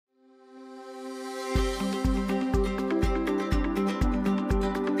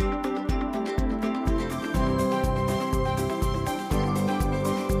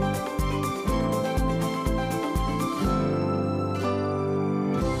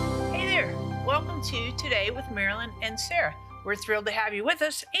welcome to Today with Marilyn and Sarah. We're thrilled to have you with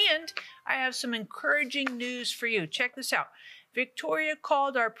us, and I have some encouraging news for you. Check this out. Victoria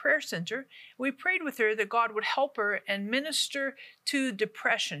called our prayer center. We prayed with her that God would help her and minister to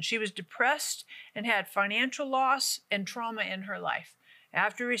depression. She was depressed and had financial loss and trauma in her life.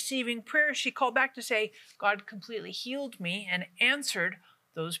 After receiving prayer, she called back to say, God completely healed me and answered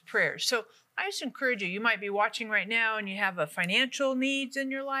those prayers. So I just encourage you, you might be watching right now and you have a financial needs in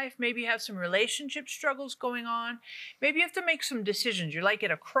your life. Maybe you have some relationship struggles going on. Maybe you have to make some decisions. You're like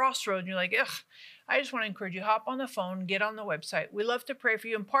at a crossroad and you're like, ugh, I just want to encourage you, hop on the phone, get on the website. We love to pray for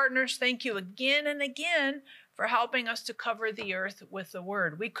you. And partners, thank you again and again for helping us to cover the earth with the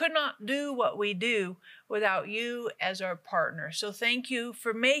word. We could not do what we do without you as our partner. So thank you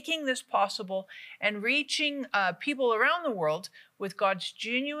for making this possible and reaching people around the world with God's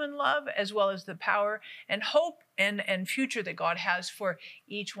genuine love, as well as the power and hope and future that God has for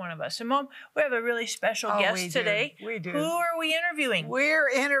each one of us. And Mom, we have a really special guest today. We do. Who are we interviewing? We're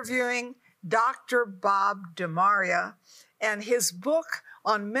interviewing Dr. Bob DeMaria and his book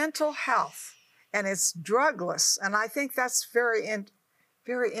on mental health, and it's drugless. And I think that's very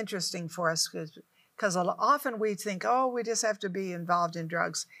interesting for us because often we think, oh, we just have to be involved in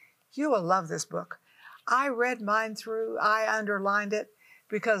drugs. You will love this book. I read mine through, I underlined it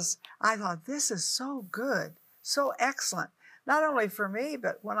because I thought this is so good, so excellent. Not only for me,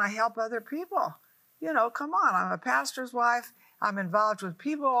 but when I help other people. You know, come on, I'm a pastor's wife. I'm involved with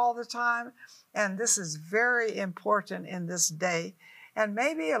people all the time, and this is very important in this day. And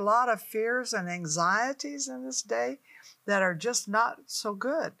maybe a lot of fears and anxieties in this day that are just not so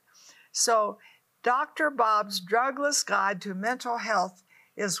good. So Dr. Bob's Drugless Guide to Mental Health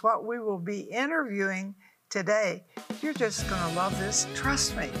is what we will be interviewing today. You're just going to love this.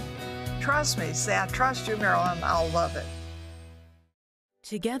 Trust me. Trust me. Say, I trust you, Marilyn. I'll love it.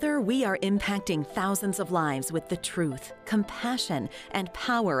 Together, we are impacting thousands of lives with the truth, compassion, and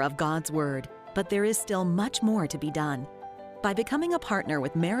power of God's Word. But there is still much more to be done. By becoming a partner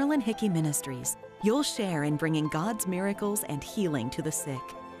with Marilyn Hickey Ministries, you'll share in bringing God's miracles and healing to the sick,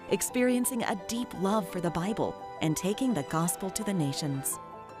 experiencing a deep love for the Bible, and taking the gospel to the nations.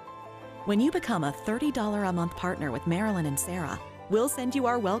 When you become a $30 a month partner with Marilyn and Sarah, we'll send you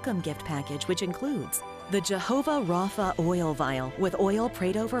our welcome gift package, which includes the Jehovah Rapha oil vial with oil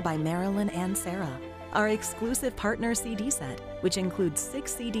prayed over by Marilyn and Sarah, our exclusive partner CD set, which includes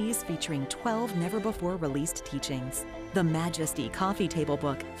 6 CDs featuring 12 never-before-released teachings, the Majesty coffee table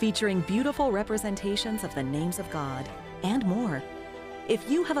book featuring beautiful representations of the names of God, and more. If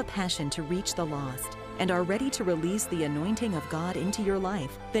you have a passion to reach the lost and are ready to release the anointing of God into your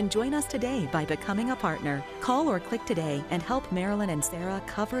life, then join us today by becoming a partner. Call or click today and help Marilyn and Sarah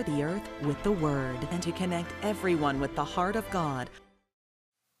cover the earth with the Word and to connect everyone with the heart of God.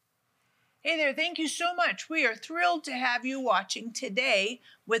 Hey there, thank you so much. We are thrilled to have you watching Today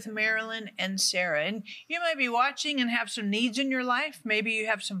with Marilyn and Sarah. And you might be watching and have some needs in your life. Maybe you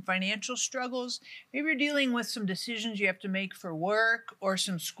have some financial struggles. Maybe you're dealing with some decisions you have to make for work or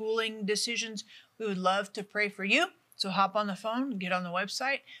some schooling decisions. We would love to pray for you. So hop on the phone, get on the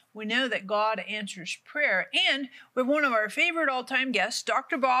website. We know that God answers prayer. And we have one of our favorite all-time guests,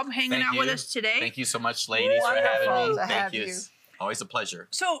 Dr. Bob, hanging out with us today. Thank you so much, ladies, for having me. Thank you. It's always a pleasure.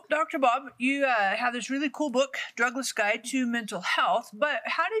 So, Dr. Bob, you have this really cool book, Drugless Guide to Mental Health. But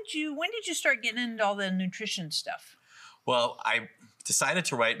when did you start getting into all the nutrition stuff? Well, I decided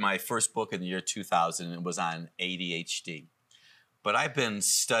to write my first book in the year 2000, and it was on ADHD. But I've been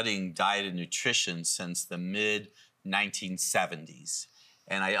studying diet and nutrition since the mid-1970s.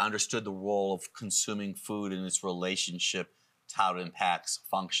 And I understood the role of consuming food and its relationship to how it impacts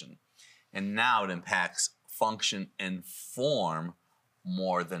function. And now it impacts function and form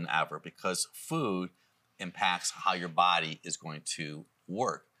more than ever because food impacts how your body is going to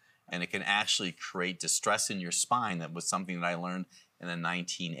work. And it can actually create distress in your spine. That was something that I learned in the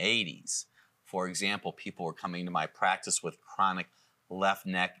 1980s. For example, people were coming to my practice with chronic left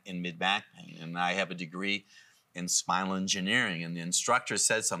neck and mid-back pain. And I have a degree in spinal engineering. And the instructor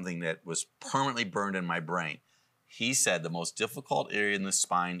said something that was permanently burned in my brain. He said the most difficult area in the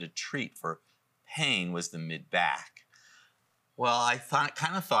spine to treat for pain was the mid-back. Well, I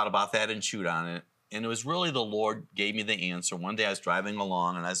kind of thought about that and chewed on it. And it was really the Lord gave me the answer. One day I was driving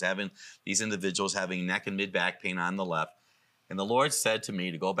along and I was having these individuals having neck and mid-back pain on the left. And the Lord said to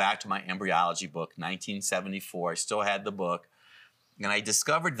me to go back to my embryology book, 1974. I still had the book. And I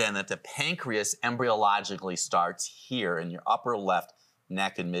discovered then that the pancreas embryologically starts here in your upper left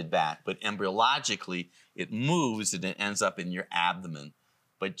neck and mid-back. But embryologically, it moves and it ends up in your abdomen.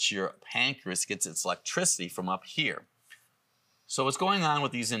 But your pancreas gets its electricity from up here. So what's going on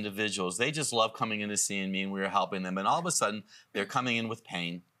with these individuals, they just love coming in to seeing me, and we were helping them. And all of a sudden, they're coming in with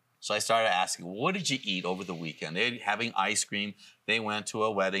pain. So I started asking, what did you eat over the weekend? They're having ice cream. They went to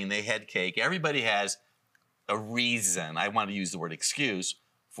a wedding. They had cake. Everybody has a reason, I want to use the word excuse,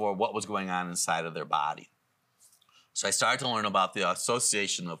 for what was going on inside of their body. So I started to learn about the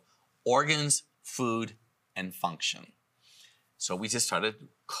association of organs, food, and function. So we just started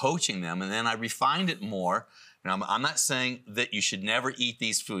coaching them, and then I refined it more. And I'm not saying that you should never eat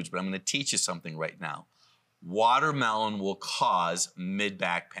these foods, but I'm going to teach you something right now. Watermelon will cause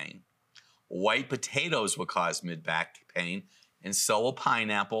mid-back pain. White potatoes will cause mid-back pain, and so will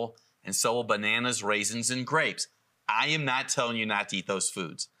pineapple, and so will bananas, raisins, and grapes. I am not telling you not to eat those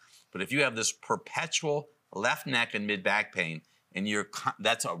foods. But if you have this perpetual left neck and mid-back pain, and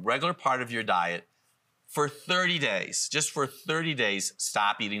that's a regular part of your diet, for 30 days, just for 30 days,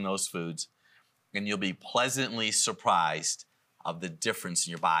 stop eating those foods, and you'll be pleasantly surprised of the difference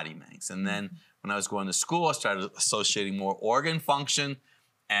in your body makes. And then when I was going to school, I started associating more organ function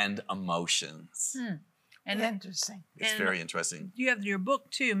and emotions. And Interesting. It's very interesting. you have your book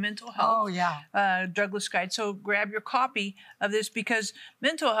too, Mental Health. Oh, yeah. Drugless Guide. So grab your copy of this, because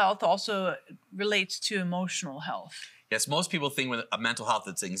mental health also relates to emotional health. Yes, most people think with mental health,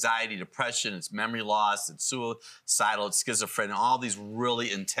 it's anxiety, depression, it's memory loss, it's suicidal, it's schizophrenia, all these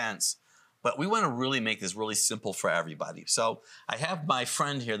really intense. But we want to really make this really simple for everybody. So I have my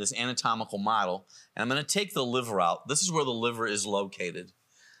friend here, this anatomical model, and I'm going to take the liver out. This is where the liver is located.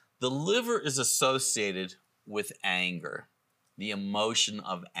 The liver is associated with anger, the emotion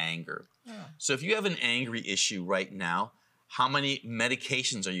of anger. So if you have an angry issue right now, how many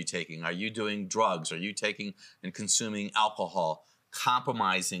medications are you taking? Are you doing drugs? Are you taking and consuming alcohol,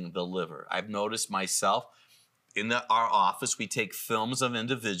 compromising the liver? I've noticed myself in our office, we take films of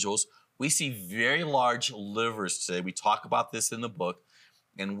individuals. We see very large livers today. We talk about this in the book,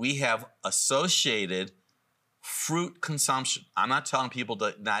 and we have associated fruit consumption. I'm not telling people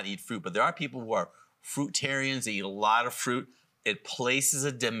to not eat fruit, but there are people who are fruitarians. They eat a lot of fruit. It places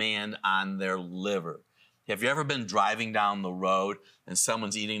a demand on their liver. Have you ever been driving down the road and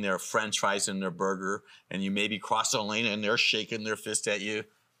someone's eating their French fries and their burger, and you maybe cross a lane and they're shaking their fist at you?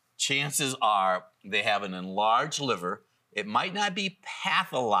 Chances are they have an enlarged liver. It might not be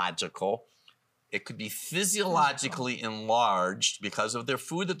pathological. It could be physiologically enlarged because of their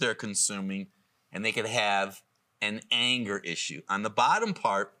food that they're consuming, and they could have an anger issue. On the bottom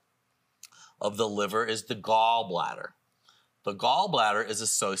part of the liver is the gallbladder. The gallbladder is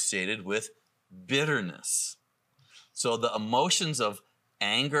associated with bitterness. So the emotions of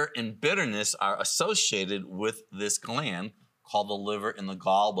anger and bitterness are associated with this gland called the liver and the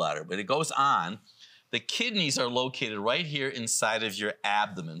gallbladder. But it goes on. The kidneys are located right here inside of your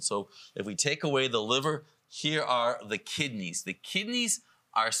abdomen. So if we take away the liver, here are the kidneys. The kidneys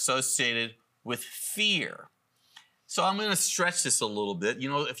are associated with fear. So I'm going to stretch this a little bit. You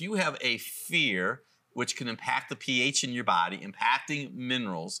know, if you have a fear, which can impact the pH in your body, impacting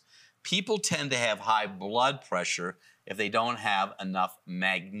minerals, people tend to have high blood pressure if they don't have enough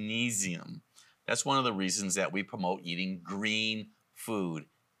magnesium. That's one of the reasons that we promote eating green food.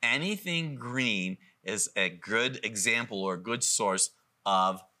 Anything green is a good example or a good source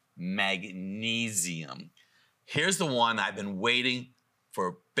of magnesium. Here's the one I've been waiting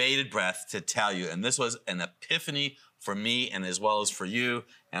for bated breath to tell you, and this was an epiphany for me and as well as for you,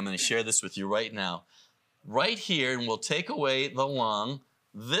 and I'm going to share this with you right now. Right here, and we'll take away the lung.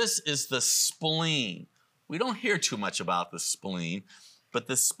 This is the spleen. We don't hear too much about the spleen, but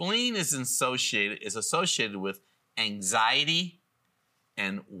the spleen is associated with anxiety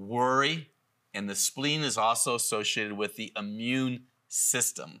and worry, and the spleen is also associated with the immune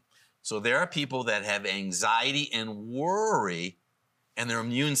system. So there are people that have anxiety and worry, and their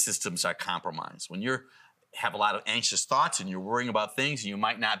immune systems are compromised. When you have a lot of anxious thoughts and you're worrying about things and you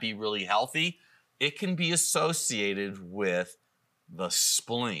might not be really healthy, it can be associated with the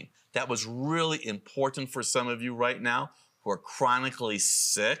spleen. That was really important for some of you right now who are chronically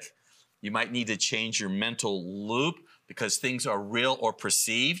sick. You might need to change your mental loop because things are real or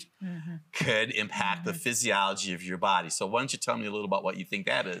perceived could impact the physiology of your body. So why don't you tell me a little about what you think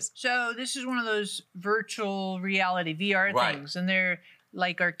that is? So this is one of those virtual reality VR things, and they're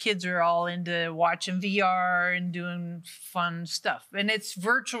like our kids are all into watching VR and doing fun stuff, and it's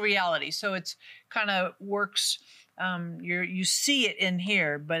virtual reality. So it's kind of works. You see it in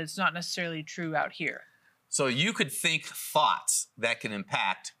here, but it's not necessarily true out here. So you could think thoughts that can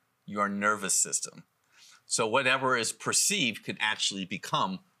impact your nervous system. So whatever is perceived can actually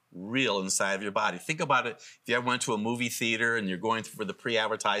become real inside of your body. Think about it. If you ever went to a movie theater and you're going for the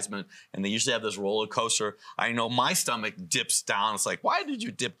pre-advertisement and they usually have this roller coaster, I know my stomach dips down. It's like, why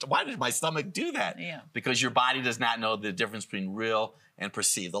did my stomach do that? Yeah. Because your body does not know the difference between real and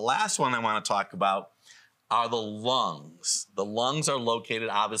perceived. The last one I want to talk about are the lungs. The lungs are located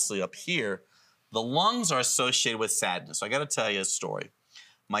obviously up here. The lungs are associated with sadness. So I got to tell you a story.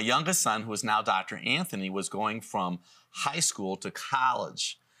 My youngest son, who is now Dr. Anthony, was going from high school to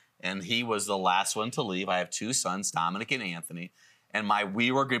college. And he was the last one to leave. I have two sons, Dominic and Anthony, and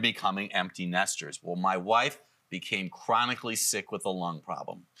we were becoming empty nesters. Well, my wife became chronically sick with a lung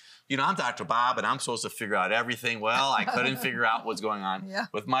problem. You know, I'm Dr. Bob, and I'm supposed to figure out everything. Well, I couldn't figure out what's going on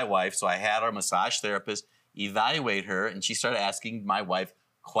with my wife, so I had our massage therapist evaluate her, and she started asking my wife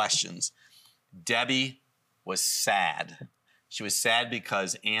questions. Debbie was sad. She was sad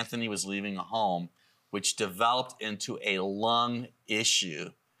because Anthony was leaving home, which developed into a lung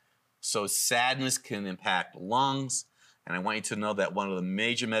issue. So sadness can impact lungs, and I want you to know that one of the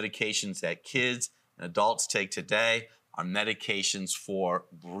major medications that kids and adults take today are medications for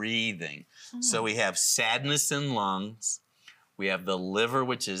breathing. So we have sadness in lungs, we have the liver,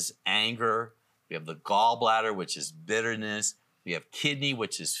 which is anger, we have the gallbladder, which is bitterness, we have kidney,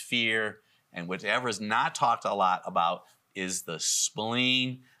 which is fear, and whatever is not talked a lot about is the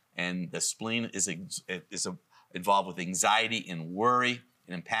spleen, and the spleen is involved with anxiety and worry.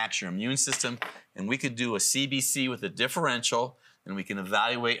 It impacts your immune system, and we could do a CBC with a differential, and we can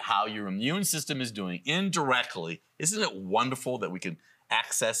evaluate how your immune system is doing indirectly. Isn't it wonderful that we can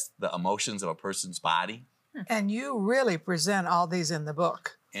access the emotions of a person's body? And you really present all these in the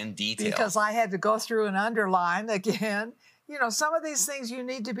book. In detail. Because I had to go through and underline again. You know, some of these things you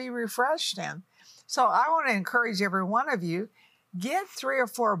need to be refreshed in. So I want to encourage every one of you, get 3 or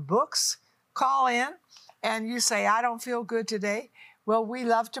 4 books, call in, and you say, I don't feel good today. Well, we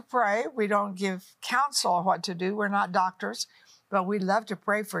love to pray. We don't give counsel on what to do. We're not doctors, but we love to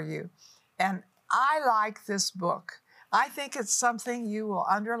pray for you. And I like this book. I think it's something you will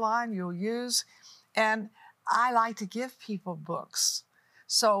underline, you'll use, and I like to give people books.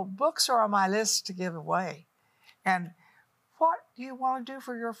 So books are on my list to give away. And what do you want to do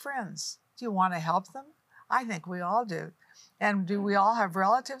for your friends? Do you want to help them? I think we all do. And do we all have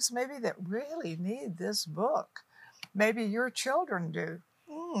relatives maybe that really need this book? Maybe your children do.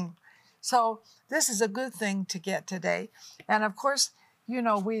 So this is a good thing to get today. And of course, you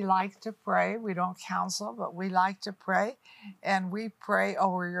know, we like to pray. We don't counsel, but we like to pray. And we pray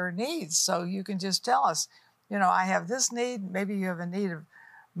over your needs. So you can just tell us, you know, I have this need. Maybe you have a need of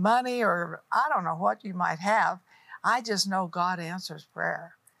money, or I don't know what you might have. I just know God answers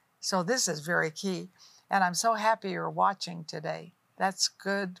prayer. So this is very key. And I'm so happy you're watching today. That's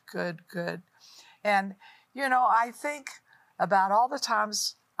good, good, good. And you know, I think about all the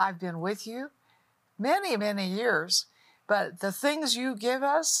times I've been with you, many, many years, but the things you give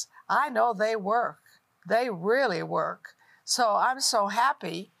us, I know they work. They really work. So I'm so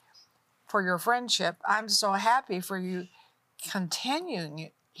happy for your friendship. I'm so happy for you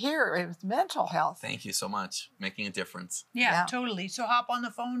continuing here with mental health. Thank you so much. Making a difference. Yeah, totally. So hop on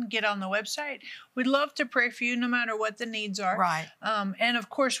the phone, get on the website. We'd love to pray for you no matter what the needs are. Right. And of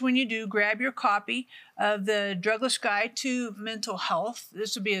course, when you do, grab your copy of the Drugless Guide to Mental Health.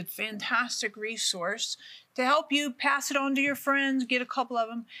 This would be a fantastic resource to help you pass it on to your friends, get a couple of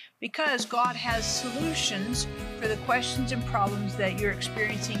them, because God has solutions for the questions and problems that you're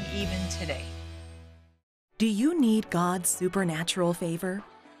experiencing even today. Do you need God's supernatural favor?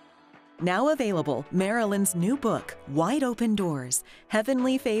 Now available, Marilyn's new book, Wide Open Doors,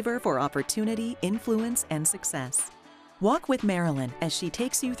 Heavenly Favor for Opportunity, Influence, and Success. Walk with Marilyn as she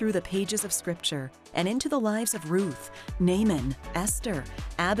takes you through the pages of Scripture and into the lives of Ruth, Naaman, Esther,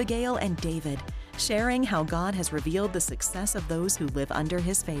 Abigail, and David, sharing how God has revealed the success of those who live under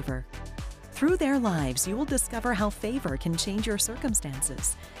His favor. Through their lives, you will discover how favor can change your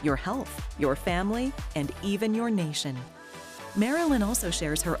circumstances, your health, your family, and even your nation. Marilyn also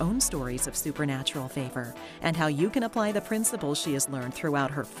shares her own stories of supernatural favor and how you can apply the principles she has learned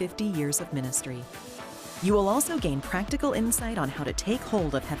throughout her 50 years of ministry. You will also gain practical insight on how to take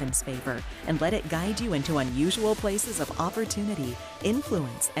hold of heaven's favor and let it guide you into unusual places of opportunity,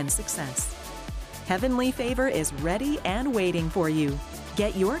 influence, and success. Heavenly Favor is ready and waiting for you.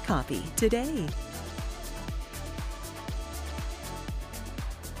 Get your copy today.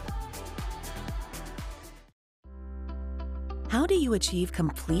 How do you achieve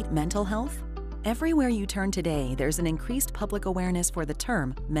complete mental health? Everywhere you turn today, there's an increased public awareness for the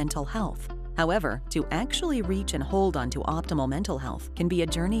term mental health. However, to actually reach and hold on to optimal mental health can be a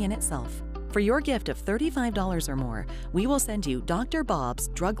journey in itself. For your gift of $35 or more, we will send you Dr. Bob's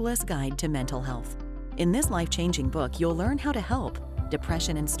Drugless Guide to Mental Health. In this life-changing book, you'll learn how to help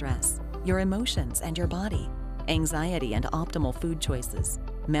depression and stress, your emotions and your body, anxiety and optimal food choices,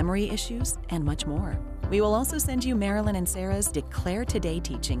 memory issues, and much more. We will also send you Marilyn and Sarah's Declare Today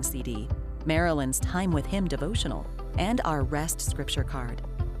teaching CD, Marilyn's Time with Him devotional, and our Rest Scripture card.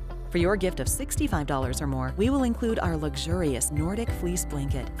 For your gift of $65 or more, we will include our luxurious Nordic fleece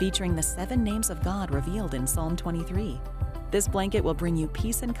blanket featuring the 7 names of God revealed in Psalm 23. This blanket will bring you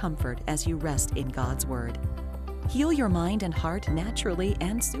peace and comfort as you rest in God's Word. Heal your mind and heart naturally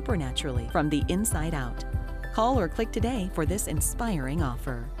and supernaturally from the inside out. Call or click today for this inspiring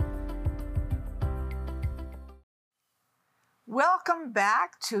offer. Welcome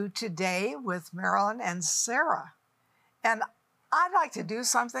back to Today with Marilyn and Sarah. And I'd like to do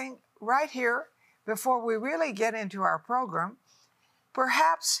something right here before we really get into our program.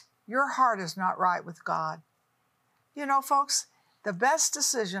 Perhaps your heart is not right with God. You know, folks, the best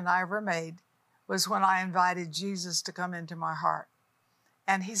decision I ever made was when I invited Jesus to come into my heart.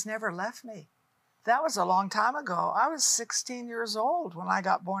 And He's never left me. That was a long time ago. I was 16 years old when I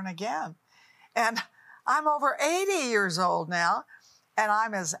got born again. And I'm over 80 years old now, and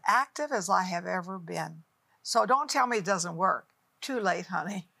I'm as active as I have ever been. So don't tell me it doesn't work. Too late,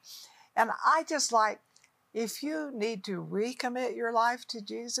 honey. And I just like, if you need to recommit your life to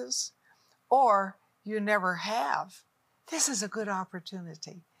Jesus, or you never have, this is a good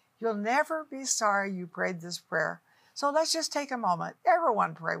opportunity. You'll never be sorry you prayed this prayer. So let's just take a moment.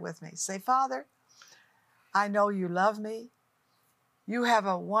 Everyone pray with me. Say, Father, I know you love me. You have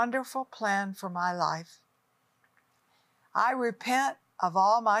a wonderful plan for my life. I repent of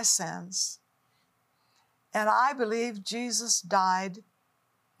all my sins, and I believe Jesus died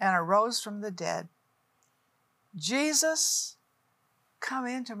and arose from the dead. Jesus, come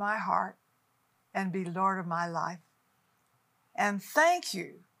into my heart and be Lord of my life. And thank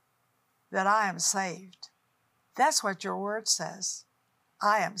you that I am saved. That's what your word says.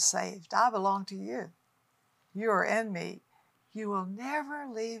 I am saved. I belong to you. You are in me. You will never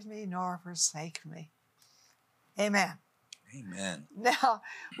leave me nor forsake me. Amen. Amen. Now,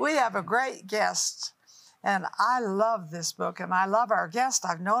 we have a great guest, and I love this book, and I love our guest.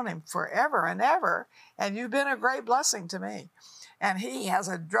 I've known him forever and ever, and you've been a great blessing to me. And he has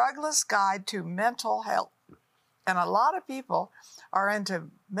a drugless guide to mental health. And a lot of people are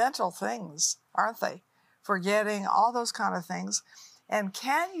into mental things, aren't they? Forgetting, all those kind of things. And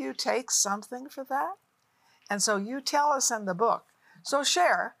can you take something for that? And so you tell us in the book. So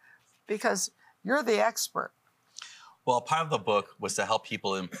share, because you're the expert. Well, part of the book was to help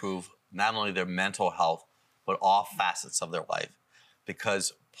people improve not only their mental health, but all facets of their life.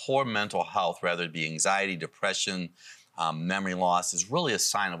 Because poor mental health, whether it be anxiety, depression, memory loss, is really a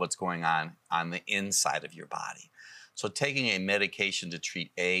sign of what's going on the inside of your body. So taking a medication to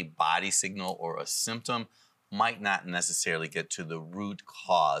treat a body signal or a symptom might not necessarily get to the root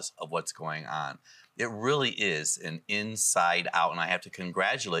cause of what's going on. It really is an inside out, and I have to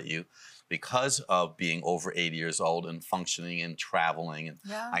congratulate you because of being over 80 years old and functioning and traveling. And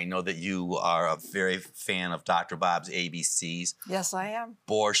Yeah. I know that you are a very fan of Dr. Bob's ABCs. Yes, I am.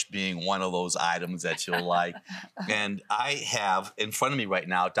 Borscht being one of those items that you'll like. And I have in front of me right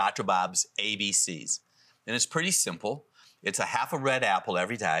now Dr. Bob's ABCs. And it's pretty simple. It's a half a red apple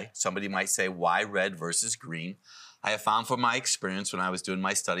every day. Somebody might say, why red versus green? I have found from my experience when I was doing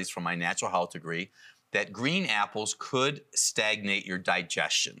my studies for my natural health degree that green apples could stagnate your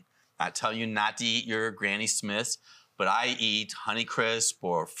digestion. Not telling you not to eat your Granny Smiths, but I eat Honeycrisp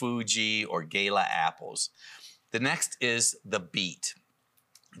or Fuji or Gala apples. The next is the beet.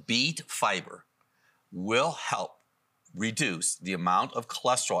 Beet fiber will help reduce the amount of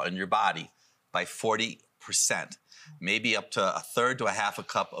cholesterol in your body by 40%, maybe up to a third to a half a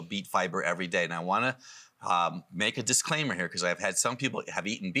cup of beet fiber every day. And I want to make a disclaimer here because I've had some people have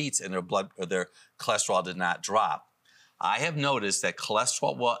eaten beets and their blood or their cholesterol did not drop. I have noticed that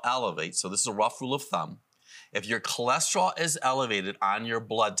cholesterol will elevate, so this is a rough rule of thumb. If your cholesterol is elevated on your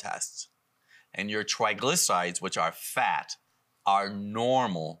blood tests and your triglycerides, which are fat, are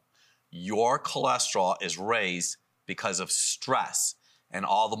normal, your cholesterol is raised because of stress. And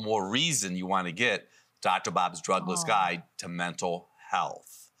all the more reason you want to get Dr. Bob's Drugless Guide to Mental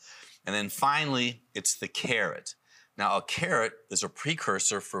Health. And then finally, it's the carrot. Now, a carrot is a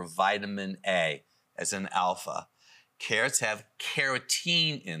precursor for vitamin A, as in alpha. Carrots have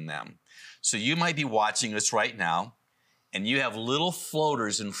carotene in them. So you might be watching this right now, and you have little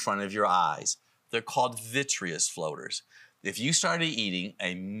floaters in front of your eyes. They're called vitreous floaters. If you started eating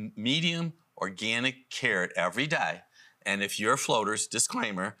a medium organic carrot every day, and if your floaters,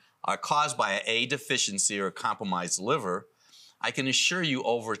 disclaimer, are caused by an A deficiency or a compromised liver, I can assure you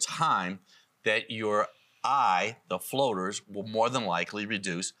over time that your eye, the floaters, will more than likely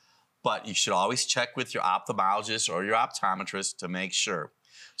reduce, but you should always check with your ophthalmologist or your optometrist to make sure.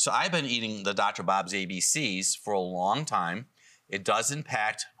 So I've been eating the Dr. Bob's ABCs for a long time. It does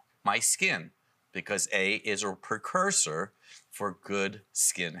impact my skin because A is a precursor for good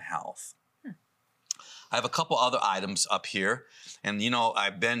skin health. I have a couple other items up here. And, you know,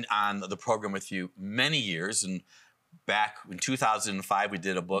 I've been on the program with you many years. And back in 2005, we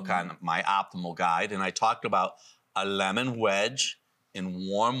did a book on My Optimal Guide. And I talked about a lemon wedge in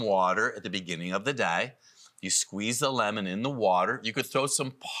warm water at the beginning of the day. You squeeze the lemon in the water. You could throw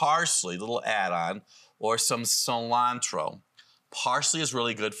some parsley, little add-on, or some cilantro. Parsley is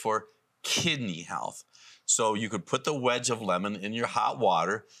really good for kidney health. So you could put the wedge of lemon in your hot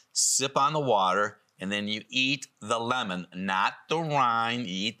water, sip on the water, and then you eat the lemon, not the rind,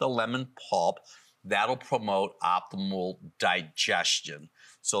 you eat the lemon pulp. That'll promote optimal digestion.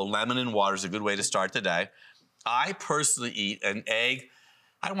 So lemon and water is a good way to start the day. I personally eat an egg.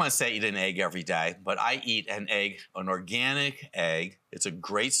 I don't want to say eat an egg every day, but I eat an egg, an organic egg. It's a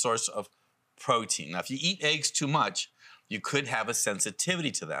great source of protein. Now, if you eat eggs too much, you could have a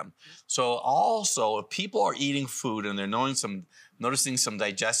sensitivity to them. So also, if people are eating food and they're noticing some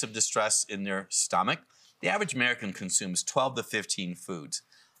digestive distress in their stomach, the average American consumes 12 to 15 foods.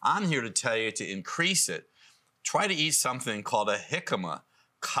 I'm here to tell you to increase it. Try to eat something called a jicama,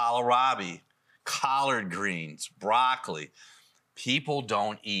 kohlrabi, collard greens, broccoli. People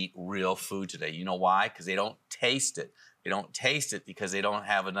don't eat real food today. You know why? Because they don't taste it. They don't taste it because they don't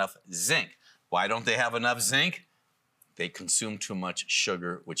have enough zinc. Why don't they have enough zinc? They consume too much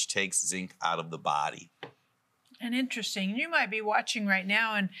sugar, which takes zinc out of the body. And interesting. You might be watching right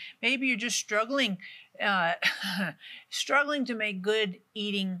now, and maybe you're just struggling to make good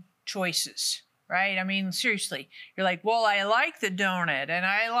eating choices, right? I mean, seriously, you're like, well, I like the donut and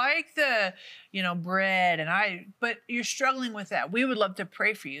I like the, bread, but you're struggling with that. We would love to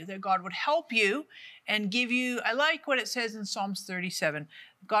pray for you that God would help you and give you. I like what it says in Psalms 37.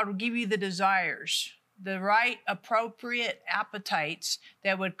 God will give you the desires, the right, appropriate appetites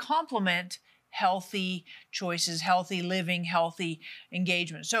that would complement healthy choices, healthy living, healthy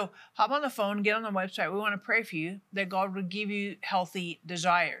engagement. So hop on the phone, get on the website. We want to pray for you that God would give you healthy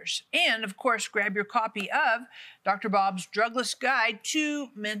desires. And of course, grab your copy of Dr. Bob's Drugless Guide to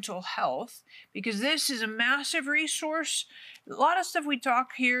Mental Health, because this is a massive resource. A lot of stuff we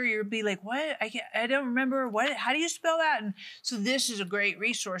talk here, you'll be like, what? I don't remember. What? How do you spell that? And so this is a great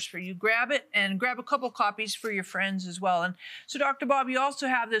resource for you. Grab it and grab a couple copies for your friends as well. And so, Dr. Bob, you also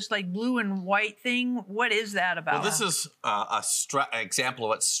have this like blue and white thing. What is that about? Well, this is an example of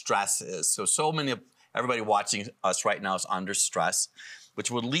what stress is. So many of everybody watching us right now is under stress,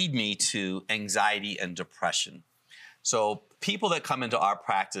 which would lead me to anxiety and depression. So people that come into our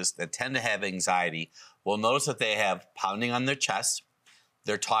practice that tend to have anxiety will notice that they have pounding on their chest.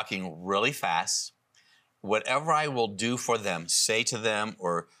 They're talking really fast. Whatever I will do for them, say to them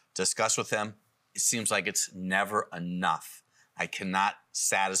or discuss with them, it seems like it's never enough. I cannot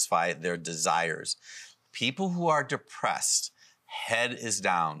satisfy their desires. People who are depressed, head is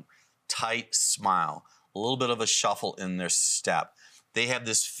down, tight smile, a little bit of a shuffle in their step. They have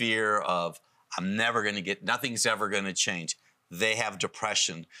this fear of, nothing's ever going to change. They have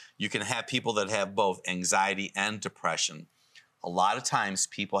depression. You can have people that have both anxiety and depression. A lot of times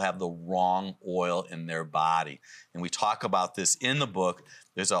people have the wrong oil in their body. And we talk about this in the book.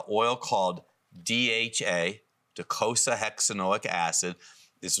 There's an oil called DHA, docosahexaenoic acid.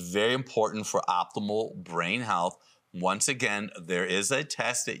 It's very important for optimal brain health. Once again, there is a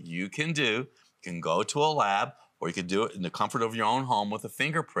test that you can do. You can go to a lab, or you can do it in the comfort of your own home with a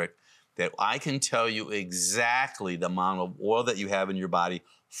finger prick, that I can tell you exactly the amount of oil that you have in your body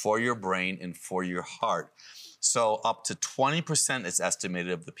for your brain and for your heart. So up to 20% is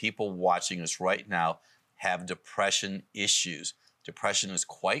estimated of the people watching us right now have depression issues. Depression is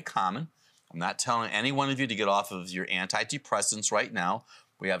quite common. I'm not telling any one of you to get off of your antidepressants right now.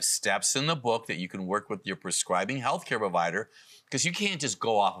 We have steps in the book that you can work with your prescribing healthcare provider, because you can't just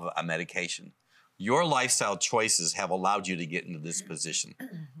go off of a medication. Your lifestyle choices have allowed you to get into this position.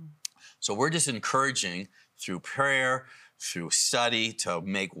 So we're just encouraging through prayer, through study, to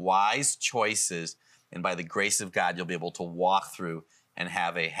make wise choices. And by the grace of God, you'll be able to walk through and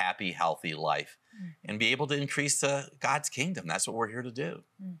have a happy, healthy life and be able to increase God's kingdom. That's what we're here to do.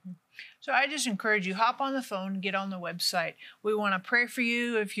 So I just encourage you, hop on the phone, get on the website. We want to pray for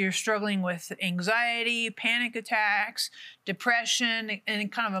you if you're struggling with anxiety, panic attacks, depression,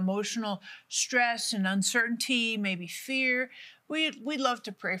 and kind of emotional stress and uncertainty, maybe fear. we'd love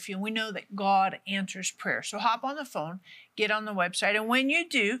to pray for you. We know that God answers prayer. So hop on the phone, get on the website, and when you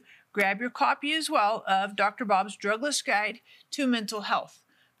do, grab your copy as well of Dr. Bob's Drugless Guide to Mental Health.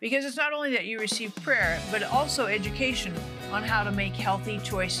 Because it's not only that you receive prayer, but also education on how to make healthy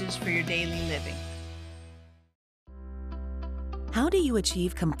choices for your daily living. How do you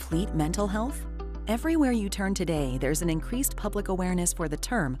achieve complete mental health? Everywhere you turn today, there's an increased public awareness for the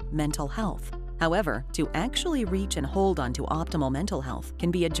term mental health. However, to actually reach and hold on to optimal mental health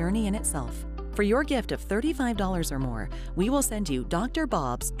can be a journey in itself. For your gift of $35 or more, we will send you Dr.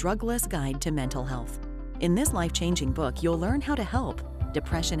 Bob's Drugless Guide to Mental Health. In this life-changing book, you'll learn how to help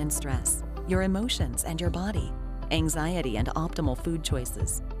depression and stress, your emotions and your body, anxiety and optimal food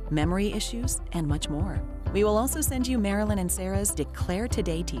choices, memory issues, and much more. We will also send you Marilyn and Sarah's Declare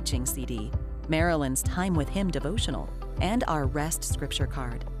Today teaching CD, Marilyn's Time with Him devotional, and our Rest Scripture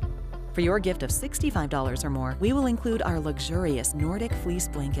card. For your gift of $65 or more, we will include our luxurious Nordic fleece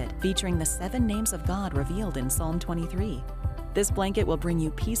blanket featuring the 7 names of God revealed in Psalm 23. This blanket will bring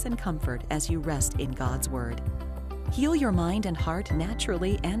you peace and comfort as you rest in God's Word. Heal your mind and heart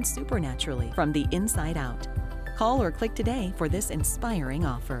naturally and supernaturally from the inside out. Call or click today for this inspiring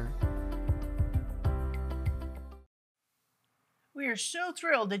offer. We are so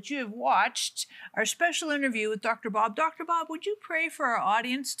thrilled that you have watched our special interview with Dr. Bob. Dr. Bob, would you pray for our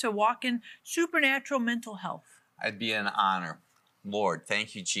audience to walk in supernatural mental health? I'd be an honor. Lord,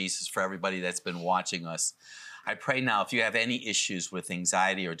 thank you, Jesus, for everybody that's been watching us. I pray now if you have any issues with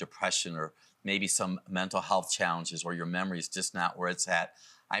anxiety or depression or maybe some mental health challenges or your memory is just not where it's at,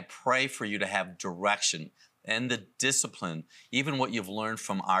 I pray for you to have direction and the discipline, even what you've learned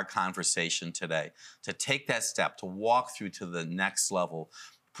from our conversation today, to take that step, to walk through to the next level.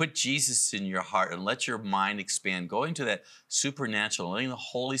 Put Jesus in your heart and let your mind expand. Go into that supernatural, letting the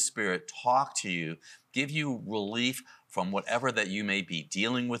Holy Spirit talk to you, give you relief from whatever that you may be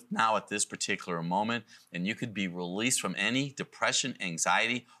dealing with now at this particular moment. And you could be released from any depression,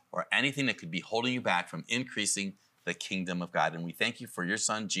 anxiety, or anything that could be holding you back from increasing the kingdom of God. And we thank you for your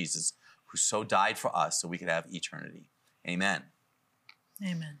Son, Jesus, who so died for us so we could have eternity. Amen.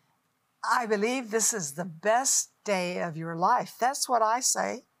 Amen. I believe this is the best day of your life. That's what I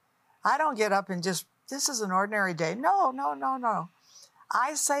say. I don't get up and just, this is an ordinary day. No, no, no, no.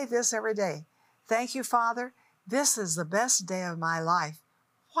 I say this every day. Thank you, Father. This is the best day of my life.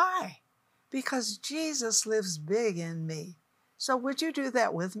 Why? Because Jesus lives big in me. So would you do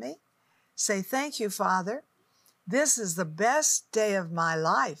that with me? Say, thank you, Father. This is the best day of my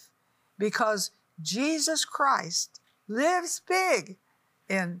life because Jesus Christ lives big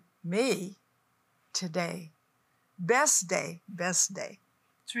in me today. Best day, best day.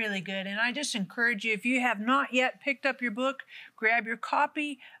 It's really good. And I just encourage you, if you have not yet picked up your book, grab your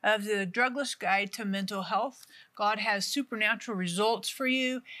copy of the Drugless Guide to Mental Health. God has supernatural results for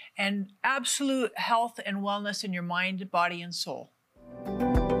you and absolute health and wellness in your mind, body, and soul.